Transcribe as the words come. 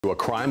A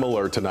crime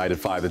alert tonight at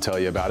 5 to tell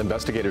you about.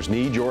 Investigators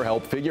need your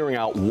help figuring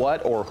out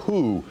what or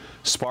who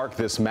sparked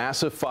this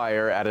massive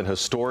fire at an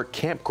historic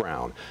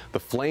campground. The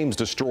flames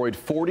destroyed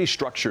 40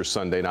 structures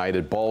Sunday night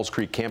at Balls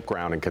Creek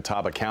Campground in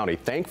Catawba County.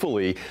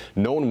 Thankfully,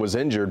 no one was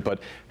injured, but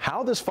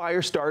how this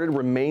fire started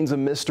remains a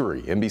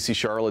mystery. NBC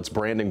Charlotte's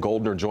Brandon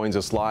Goldner joins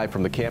us live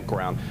from the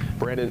campground.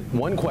 Brandon,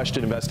 one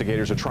question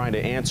investigators are trying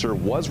to answer: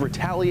 was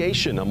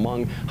retaliation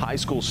among high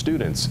school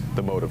students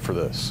the motive for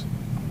this?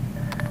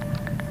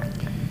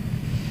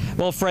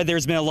 Well, Fred,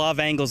 there's been a lot of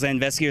angles that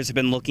investigators have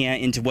been looking at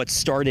into what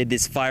started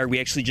this fire. We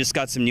actually just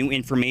got some new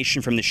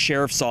information from the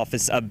sheriff's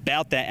office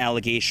about that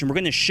allegation. We're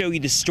going to show you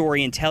the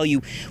story and tell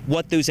you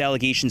what those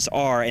allegations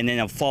are, and then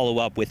I'll follow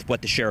up with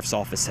what the sheriff's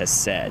office has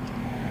said.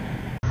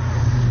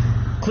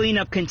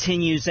 Cleanup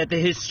continues at the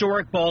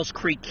historic Balls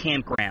Creek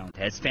Campground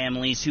as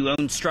families who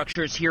own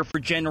structures here for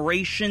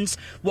generations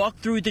walk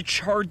through the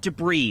charred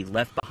debris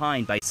left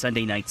behind by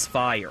Sunday night's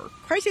fire.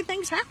 Crazy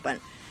things happen.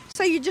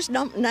 So you just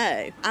don't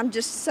know. I'm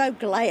just so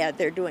glad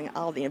they're doing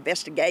all the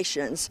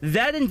investigations.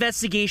 That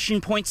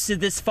investigation points to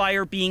this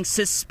fire being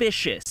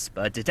suspicious,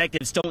 but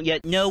detectives don't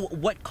yet know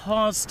what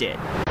caused it.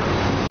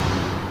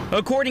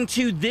 According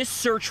to this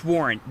search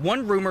warrant,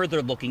 one rumor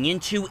they're looking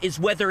into is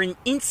whether an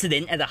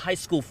incident at a high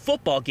school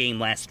football game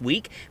last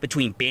week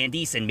between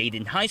Bandys and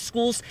Maiden high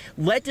schools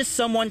led to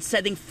someone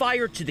setting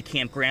fire to the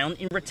campground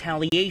in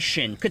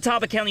retaliation.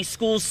 Catawba County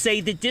schools say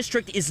the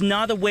district is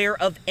not aware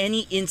of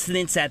any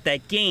incidents at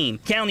that game.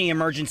 County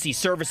Emergency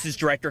Services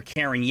Director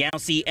Karen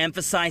Yowsey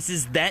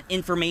emphasizes that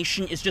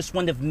information is just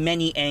one of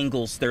many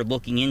angles they're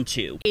looking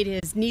into. It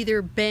has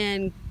neither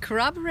been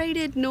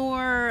corroborated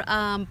nor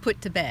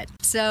put to bed.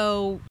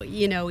 So,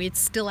 you know, it's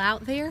still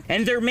out there.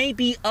 And there may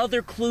be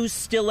other clues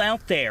still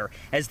out there.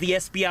 As the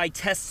SBI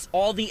tests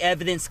all the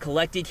evidence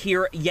collected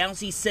here,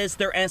 Yowsey says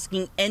they're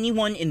asking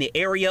anyone in the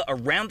area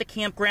around the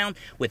campground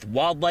with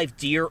wildlife,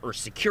 deer, or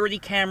security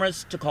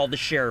cameras to call the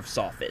sheriff's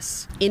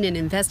office. In an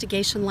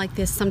investigation like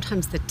this,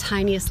 sometimes the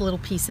tiniest little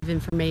piece of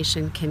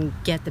information can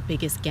get the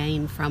biggest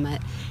gain from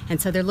it.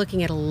 And so they're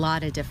looking at a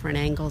lot of different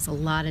angles, a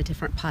lot of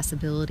different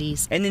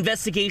possibilities. An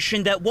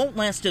investigation that won't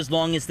last as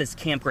long as this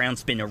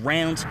campground's been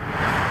around,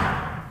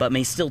 but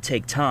may still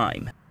take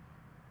time.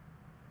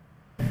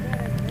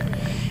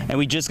 And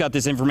we just got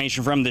this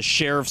information from the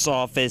sheriff's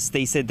office.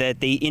 They said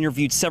that they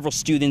interviewed several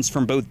students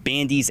from both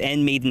Bandys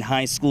and Maiden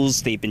high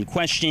schools. They've been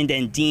questioned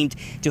and deemed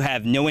to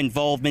have no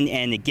involvement.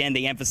 And again,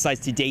 they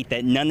emphasized to date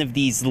that none of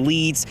these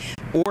leads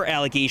or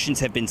allegations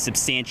have been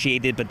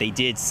substantiated, but they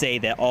did say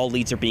that all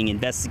leads are being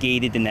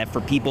investigated and that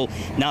for people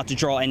not to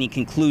draw any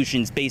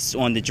conclusions based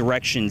on the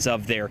directions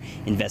of their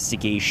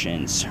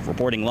investigations.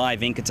 Reporting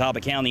live in Catawba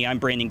County, I'm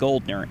Brandon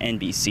Goldner,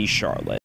 NBC Charlotte.